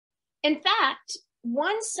In fact,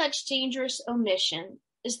 one such dangerous omission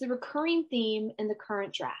is the recurring theme in the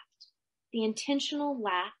current draft, the intentional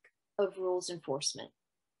lack of rules enforcement.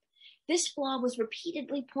 This flaw was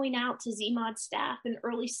repeatedly pointed out to ZMOD staff in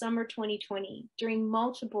early summer 2020 during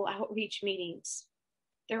multiple outreach meetings.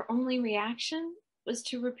 Their only reaction was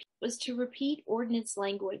to repeat ordinance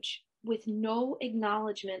language with no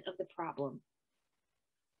acknowledgement of the problem.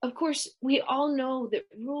 Of course, we all know that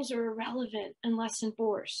rules are irrelevant unless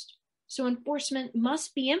enforced, so enforcement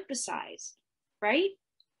must be emphasized, right?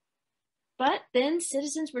 But then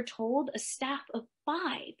citizens were told a staff of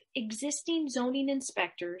 5 existing zoning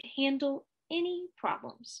inspectors handle any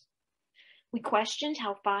problems. We questioned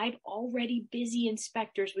how 5 already busy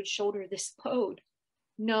inspectors would shoulder this load.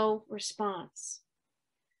 No response.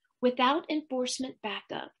 Without enforcement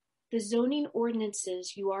backup, the zoning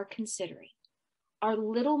ordinances you are considering are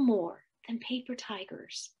little more than paper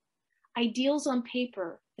tigers, ideals on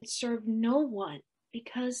paper that serve no one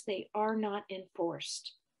because they are not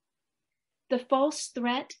enforced. The false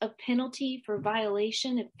threat of penalty for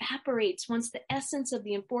violation evaporates once the essence of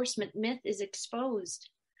the enforcement myth is exposed.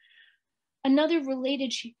 Another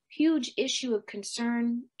related huge issue of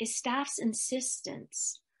concern is staff's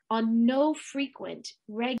insistence on no frequent,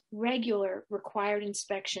 regular required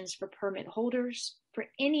inspections for permit holders for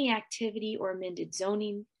any activity or amended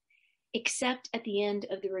zoning, except at the end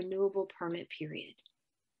of the renewable permit period.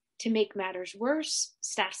 To make matters worse,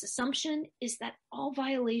 staff's assumption is that all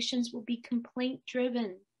violations will be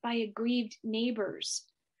complaint-driven by aggrieved neighbors.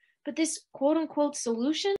 But this quote-unquote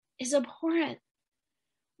solution is abhorrent.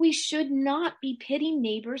 We should not be pitting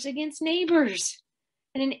neighbors against neighbors.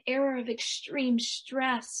 In an era of extreme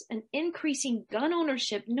stress and increasing gun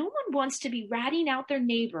ownership, no one wants to be ratting out their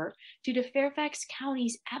neighbor due to Fairfax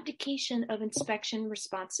County's abdication of inspection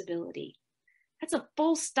responsibility. That's a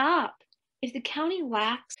full stop. If the county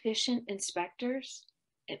lacks sufficient inspectors,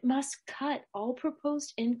 it must cut all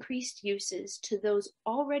proposed increased uses to those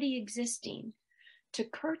already existing to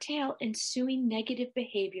curtail ensuing negative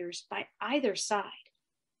behaviors by either side.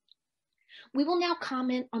 We will now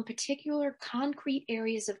comment on particular concrete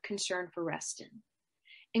areas of concern for Reston,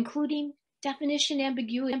 including definition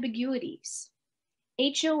ambiguities.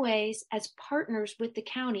 HOAs as partners with the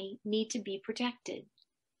county need to be protected.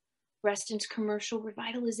 Reston's commercial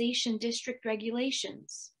revitalization district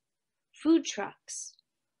regulations, food trucks,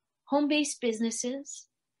 home-based businesses,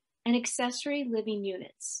 and accessory living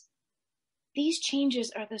units. These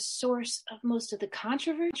changes are the source of most of the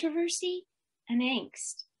controversy and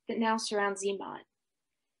angst that now surrounds ZMOD.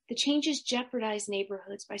 The changes jeopardize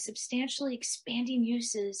neighborhoods by substantially expanding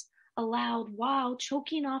uses allowed while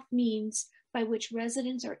choking off means by which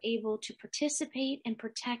residents are able to participate and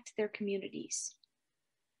protect their communities.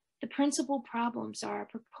 The principal problems are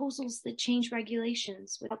proposals that change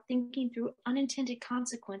regulations without thinking through unintended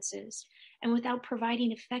consequences and without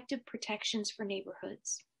providing effective protections for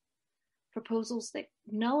neighborhoods. Proposals that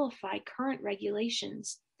nullify current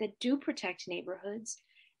regulations that do protect neighborhoods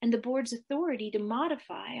and the board's authority to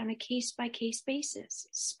modify on a case-by-case basis,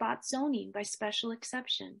 spot zoning by special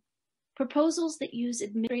exception. Proposals that use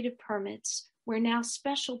administrative permits where now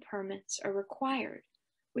special permits are required,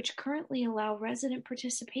 which currently allow resident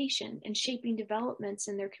participation in shaping developments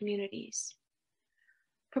in their communities.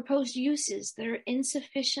 Proposed uses that are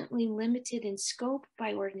insufficiently limited in scope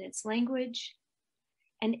by ordinance language,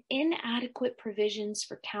 and inadequate provisions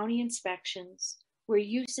for county inspections where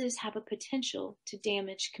uses have a potential to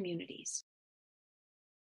damage communities.